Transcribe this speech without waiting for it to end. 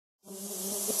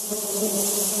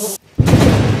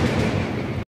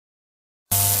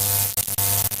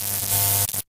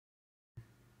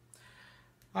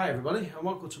Hi everybody and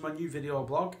welcome to my new video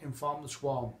blog,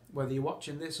 Inform.The.Swarm. Whether you're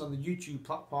watching this on the YouTube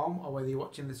platform or whether you're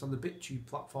watching this on the BitTube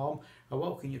platform, I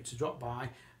welcome you to drop by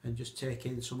and just take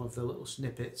in some of the little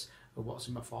snippets of what's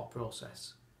in my thought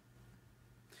process.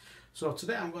 So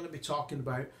today I'm going to be talking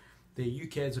about the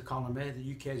UK's economy,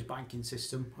 the UK's banking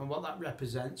system, and what that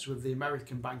represents with the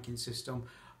American banking system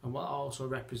and what it also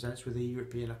represents with the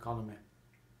European economy.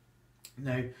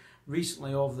 Now,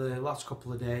 recently over the last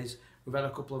couple of days, we've had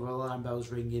a couple of alarm bells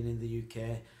ringing in the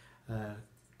UK, a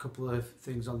couple of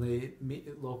things on the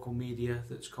local media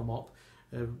that's come up.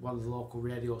 One of the local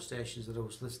radio stations that I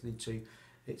was listening to,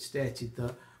 it stated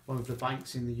that one of the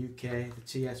banks in the UK, the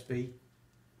TSB,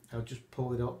 I'll just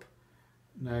pull it up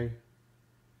now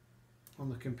on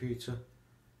the computer.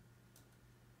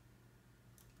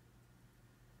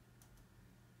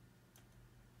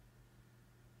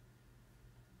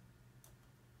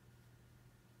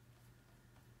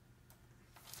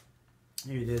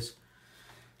 Here it is.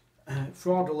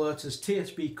 Fraud alert as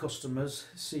TSB customers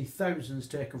see thousands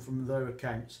taken from their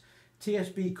accounts.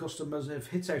 TSB customers have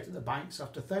hit out at the banks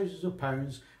after thousands of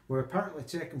pounds were apparently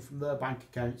taken from their bank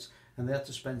accounts and they had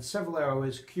to spend several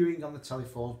hours queuing on the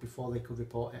telephones before they could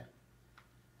report it.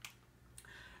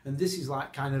 And this is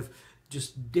like kind of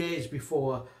just days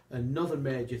before another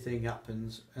major thing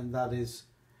happens, and that is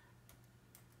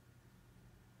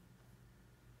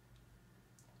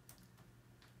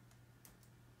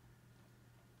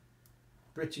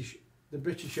the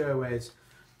British Airways.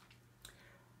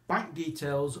 Bank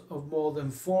details of more than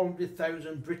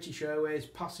 400,000 British Airways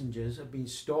passengers have been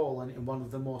stolen in one of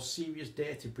the most serious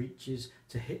data breaches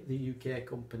to hit the UK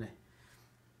company.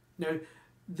 Now,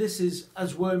 this is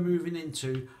as we're moving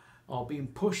into, or being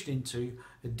pushed into,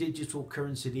 a digital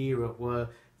currency era where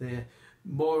they're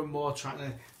more and more trying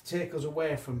to take us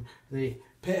away from the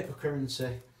paper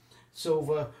currency,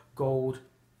 silver, gold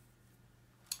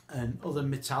and other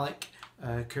metallic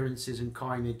currencies and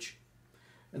coinage,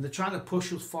 and they're trying to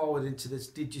push us forward into this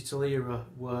digital era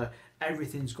where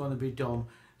everything's going to be done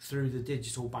through the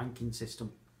digital banking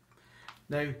system.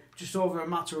 Now, just over a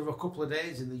matter of a couple of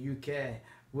days in the UK,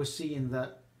 we're seeing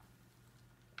that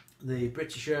the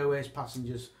British Airways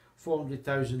passengers,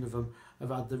 400,000 of them,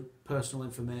 have had their personal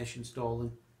information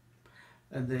stolen,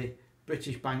 and the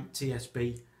British bank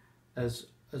TSB has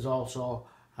also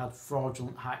had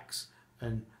fraudulent hacks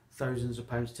and thousands of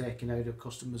pounds taken out of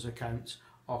customers' accounts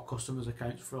or customers'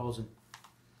 accounts frozen.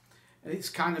 And it's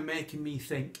kind of making me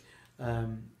think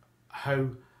how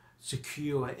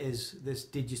secure is this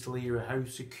digital era, how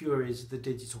secure is the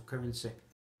digital currency.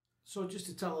 So just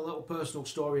to tell a little personal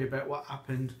story about what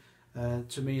happened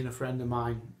to me and a friend of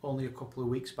mine only a couple of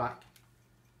weeks back.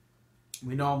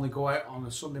 We normally go out on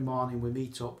a Sunday morning, we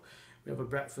meet up, we have a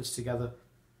breakfast together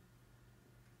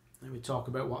and we talk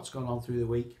about what's gone on through the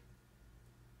week.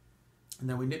 And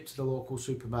then we nip to the local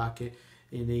supermarket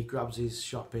and he grabs his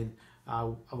shopping.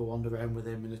 I'll have a wander around with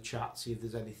him in a chat, see if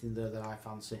there's anything there that I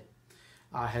fancy.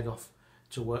 I head off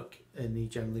to work and he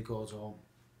generally goes home.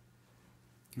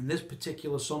 And this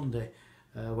particular Sunday,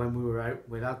 when we were out,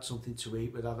 we'd had something to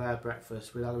eat, we'd had our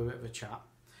breakfast, we'd had a bit of a chat,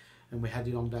 and we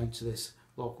headed on down to this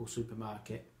local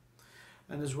supermarket.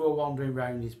 And as we're wandering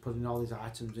around, he's putting all his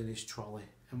items in his trolley,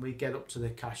 and we get up to the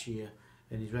cashier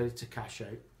and he's ready to cash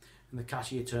out. And the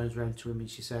cashier turns around to him and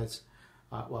she says,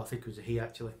 well, I think it was a he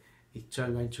actually, he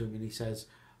turned around to him and he says,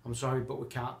 "I'm sorry, but we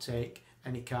can't take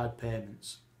any card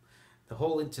payments. The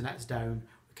whole internet's down,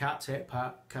 we can't take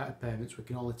card payments, we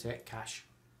can only take cash."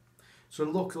 So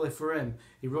luckily for him,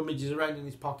 he rummages around in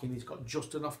his pocket and he's got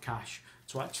just enough cash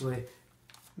to actually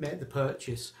make the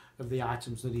purchase of the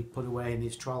items that he put away in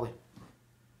his trolley.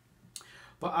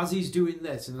 But as he's doing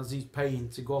this and as he's paying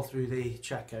to go through the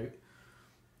checkout,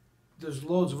 there's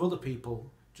loads of other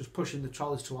people just pushing the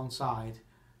trolleys to one side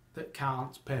that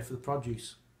can't pay for the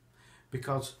produce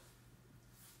because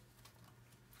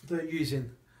they're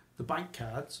using the bank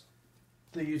cards,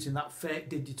 they're using that fake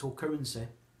digital currency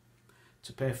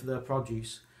to pay for their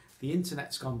produce. The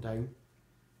internet's gone down,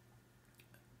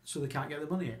 so they can't get the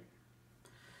money in.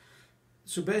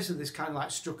 So basically this kind of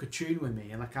like struck a tune with me,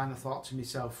 and I kind of thought to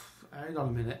myself, hang on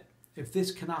a minute, if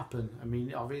this can happen, I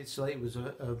mean obviously it was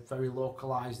a very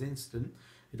localised incident,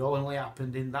 it only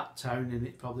happened in that town and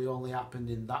it probably only happened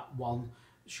in that one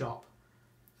shop,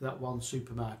 that one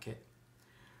supermarket,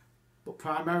 but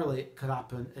primarily it could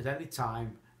happen at any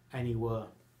time, anywhere.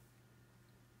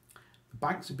 The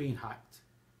banks are being hacked,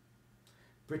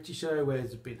 British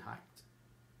Airways have been hacked.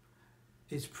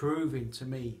 It's proving to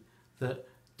me that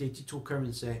digital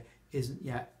currency isn't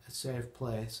yet a safe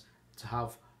place to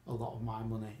have a lot of my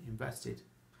money invested.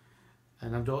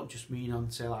 And I don't just mean on,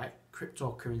 say, like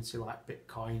cryptocurrency like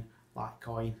Bitcoin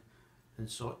Litecoin and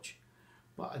such,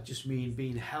 but I just mean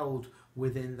being held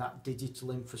within that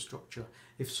digital infrastructure.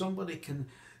 If somebody can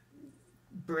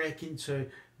break into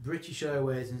British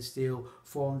Airways and steal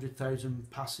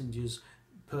 400,000 passengers'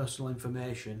 personal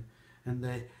information, and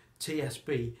the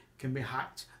TSB can be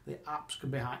hacked, the apps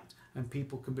can be hacked, and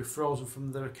people can be frozen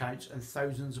from their accounts and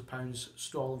thousands of pounds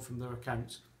stolen from their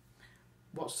accounts,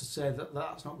 what's to say that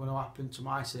that's not going to happen to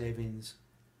my savings?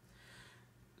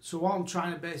 So what I'm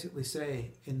trying to basically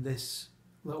say in this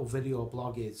little video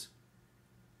blog is,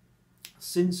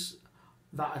 since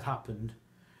that had happened,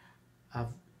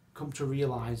 I've come to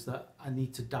realise that I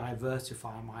need to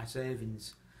diversify my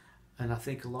savings. And I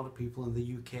think a lot of people in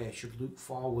the UK should look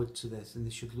forward to this, and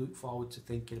they should look forward to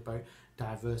thinking about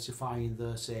diversifying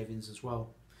their savings as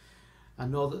well. I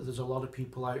know that there's a lot of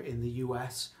people out in the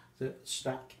US that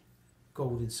stack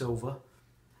gold and silver,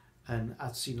 and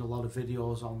I'd seen a lot of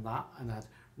videos on that, and I'd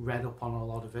read up on a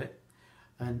lot of it,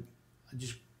 and I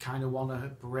just kind of want to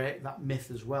break that myth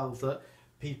as well, that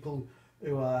people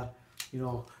who are, you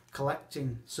know,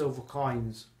 collecting silver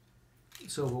coins,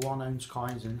 silver 1 ounce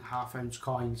coins and ½ ounce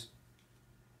coins,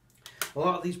 a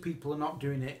lot of these people are not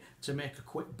doing it to make a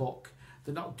quick buck.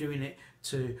 They're not doing it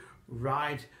to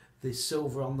ride the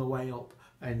silver on the way up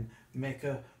and make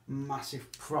a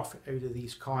massive profit out of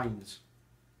these coins.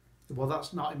 Well,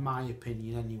 that's not in my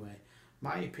opinion anyway.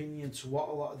 My opinion to what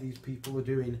a lot of these people are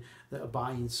doing that are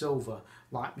buying silver,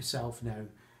 like myself now,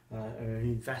 are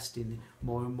investing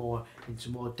more and more into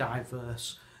more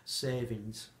diverse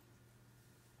savings.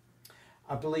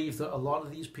 I believe that a lot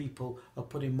of these people are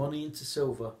putting money into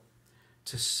silver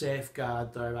to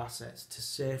safeguard their assets, to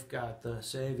safeguard their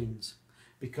savings,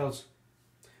 because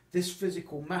this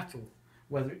physical metal,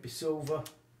 whether it be silver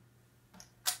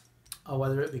or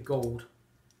whether it be gold,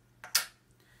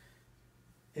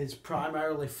 is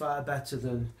primarily far better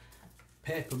than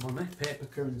paper money, paper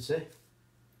currency,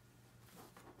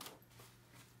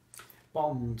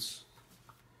 bonds,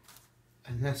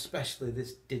 and especially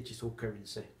this digital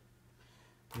currency.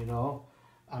 You know,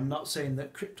 I'm not saying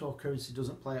that cryptocurrency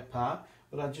doesn't play a part,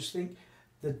 but I just think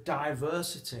the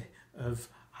diversity of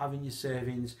having your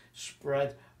savings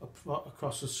spread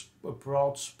across a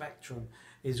broad spectrum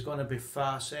is going to be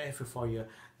far safer for you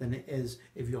than it is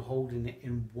if you're holding it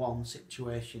in one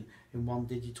situation, in one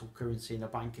digital currency in a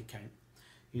bank account.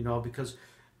 You know, because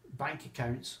bank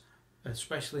accounts,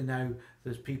 especially now,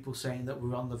 there's people saying that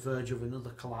we're on the verge of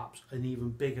another collapse, an even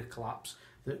bigger collapse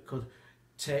that could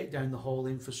take down the whole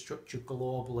infrastructure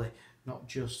globally, not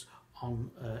just on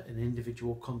an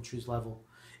individual country's level.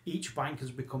 Each bank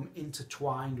has become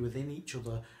intertwined within each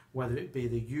other, whether it be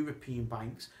the European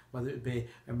banks, whether it be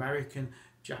American,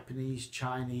 Japanese,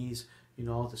 Chinese, you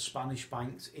know, the Spanish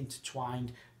banks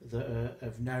intertwined that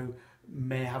have now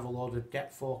may have a lot of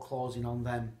debt foreclosing on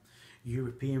them.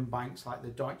 European banks like the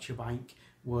Deutsche Bank,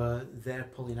 where they're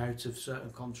pulling out of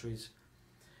certain countries,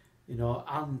 you know,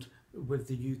 and with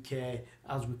the UK,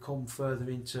 as we come further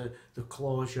into the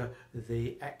closure,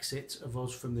 the exit of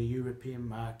us from the European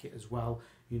market as well,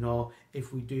 you know,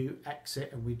 if we do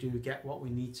exit and we do get what we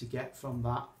need to get from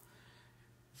that,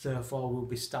 therefore we'll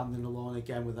be standing alone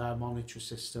again with our monetary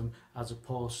system, as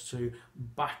opposed to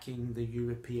backing the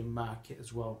European market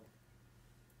as well.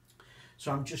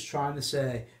 So I'm just trying to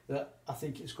say that I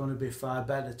think it's going to be far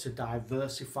better to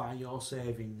diversify your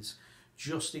savings,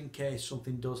 just in case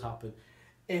something does happen.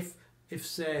 If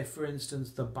say, for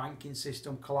instance, the banking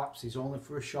system collapses only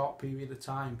for a short period of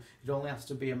time, it only has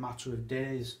to be a matter of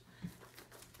days.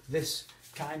 This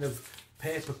kind of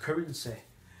paper currency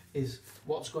is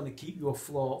what's going to keep you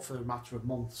afloat for a matter of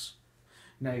months.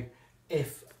 Now,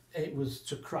 if it was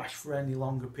to crash for any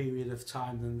longer period of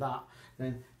time than that,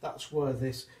 then that's where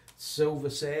this silver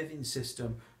saving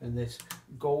system and this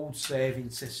gold saving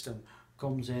system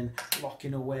comes in,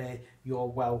 locking away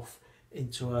your wealth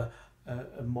into a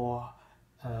more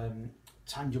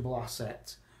tangible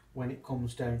asset, when it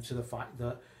comes down to the fact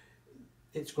that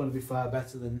it's going to be far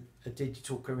better than a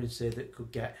digital currency that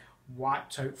could get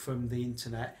wiped out from the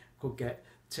internet, could get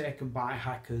taken by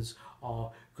hackers,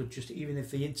 or could just, even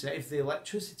if the internet, if the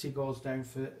electricity goes down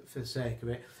for the sake of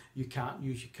it, you can't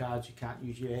use your cards, you can't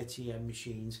use your ATM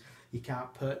machines, you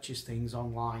can't purchase things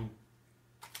online.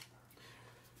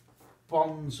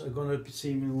 Bonds are going to be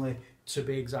seemingly to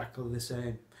be exactly the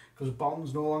same, because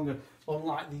bonds no longer,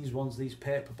 unlike these ones, these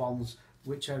paper bonds,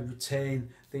 which I retain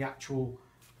the actual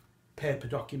paper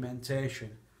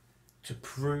documentation to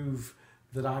prove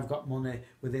that I've got money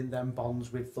within them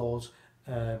bonds with those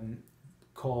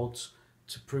codes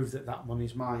to prove that that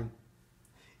money's mine.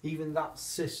 Even that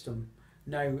system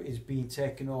now is being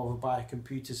taken over by a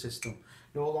computer system.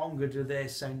 No longer do they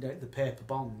send out the paper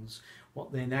bonds.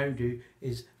 What they now do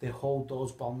is they hold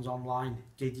those bonds online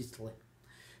digitally.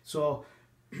 So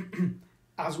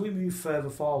as we move further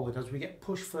forward, as we get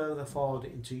pushed further forward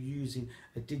into using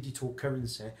a digital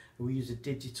currency, and we use a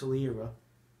digital era,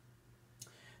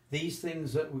 these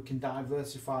things that we can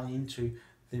diversify into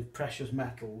the precious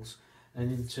metals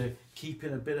and into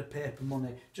keeping a bit of paper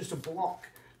money, just a block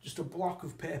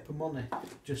of paper money,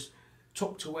 just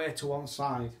tucked away to one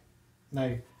side.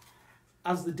 Now,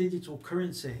 as the digital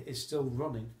currency is still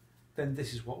running, then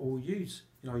this is what we'll use.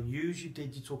 Use your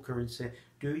digital currency,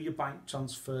 do your bank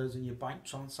transfers and your bank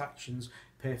transactions,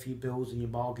 pay for your bills and your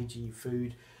mortgage and your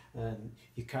food and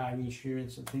your car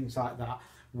insurance and things like that.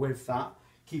 With that,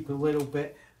 keep a little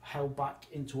bit held back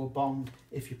into a bond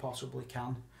if you possibly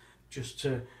can, just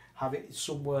to have it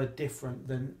somewhere different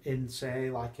than in, say,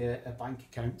 like a bank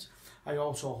account. I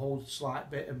also hold a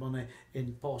slight bit of money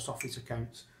in post office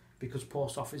accounts, because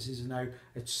post offices are now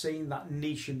seeing that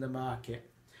niche in the market.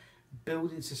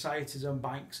 Building societies and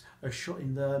banks are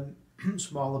shutting their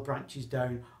smaller branches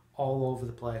down all over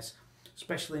the place,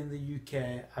 especially in the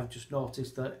UK. I've just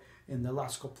noticed that in the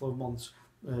last couple of months,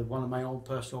 one of my own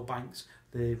personal banks,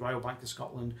 the Royal Bank of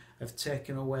Scotland, have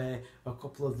taken away a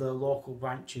couple of their local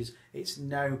branches. It's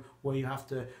now where you have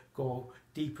to go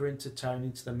deeper into town,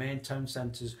 into the main town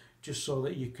centres, just so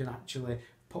that you can actually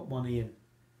put money in.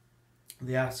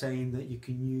 They are saying that you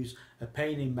can use a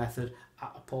paying method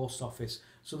at a post office.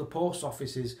 So the post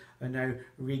offices are now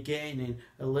regaining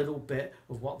a little bit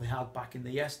of what they had back in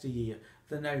the yesteryear.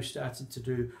 They're now starting to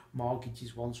do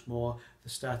mortgages once more.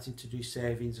 They're starting to do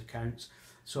savings accounts.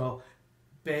 So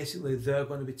basically they're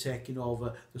going to be taking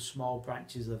over the small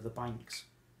branches of the banks,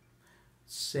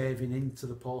 saving into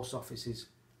the post offices.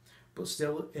 But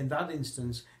still, in that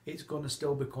instance, it's going to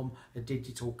still become a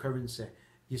digital currency.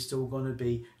 You're still going to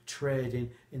be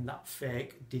trading in that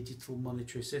fake digital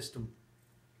monetary system.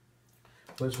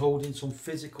 Whereas holding some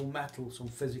physical metal, some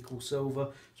physical silver,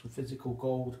 some physical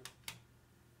gold,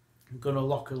 you're going to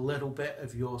lock a little bit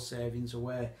of your savings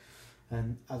away.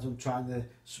 And as I'm trying to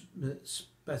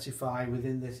specify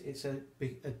within this, it's a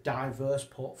diverse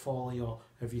portfolio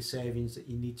of your savings that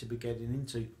you need to be getting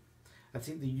into. I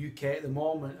think the UK at the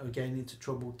moment are getting into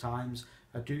troubled times.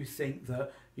 I do think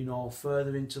that,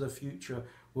 further into the future,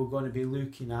 we're going to be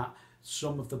looking at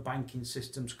some of the banking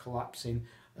systems collapsing,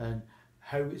 and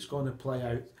how it's going to play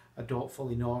out, I don't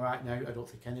fully know right now. I don't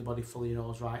think anybody fully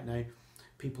knows right now.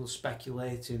 People are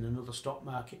speculating another stock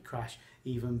market crash,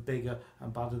 even bigger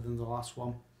and badder than the last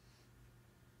one.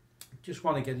 Just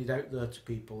want to get it out there to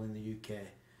people in the UK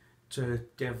to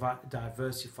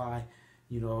diversify,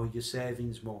 your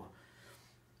savings more.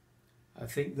 I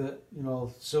think that,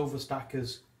 silver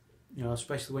stackers,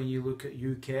 especially when you look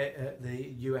at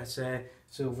the USA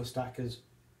silver stackers,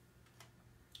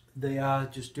 they are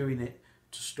just doing it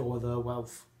to store their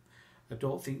wealth. I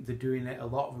don't think they're doing it, a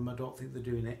lot of them, I don't think they're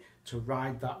doing it to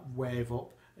ride that wave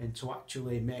up and to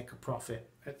actually make a profit.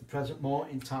 At the present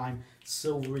moment in time,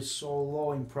 silver is so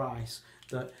low in price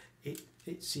that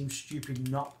it seems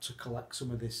stupid not to collect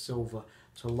some of this silver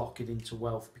to lock it into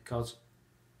wealth, because,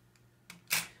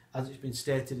 as it's been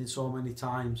stated in so many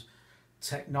times,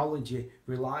 technology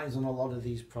relies on a lot of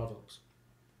these products.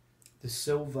 The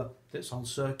silver that's on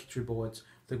circuitry boards,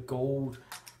 the gold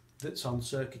that's on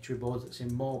circuitry boards, that's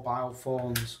in mobile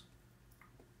phones,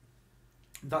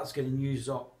 that's getting used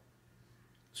up.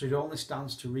 So it only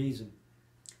stands to reason.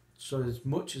 So as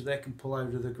much as they can pull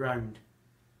out of the ground,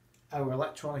 our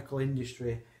electronical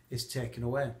industry is taken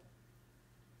away.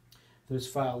 There's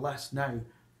far less now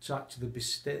to actually be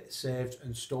saved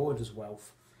and stored as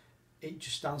wealth. It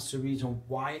just stands to reason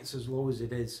why it's as low as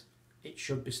it is. It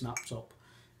should be snapped up,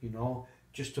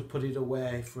 just to put it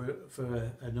away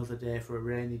for another day, for a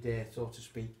rainy day, so to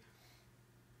speak,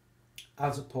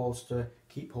 as opposed to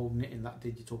keep holding it in that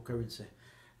digital currency.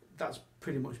 That's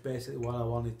pretty much basically what I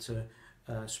wanted to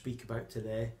speak about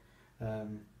today.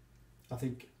 I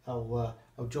think I'll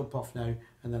jump off now,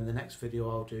 and then the next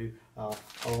video I'll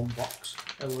unbox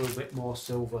a little bit more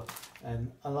silver,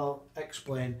 and I'll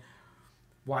explain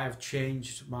why I've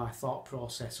changed my thought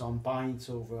process on buying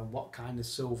silver and what kind of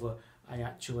silver I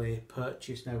actually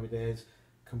purchase nowadays,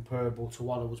 comparable to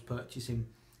what I was purchasing,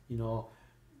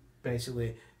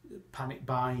 basically panic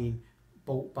buying,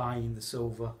 bulk buying the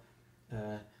silver,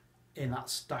 in that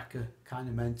stacker kind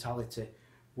of mentality.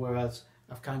 Whereas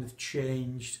I've kind of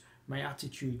changed my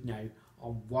attitude now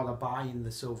on what I buy in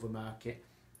the silver market,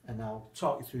 and I'll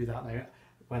talk you through that now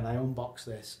when I unbox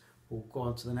this. We'll go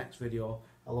on to the next video,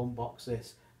 I'll unbox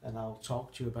this and I'll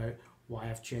talk to you about why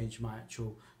I've changed my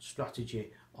actual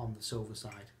strategy on the silver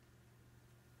side.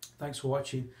 Thanks for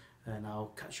watching, and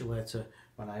I'll catch you later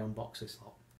when I unbox this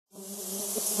lot.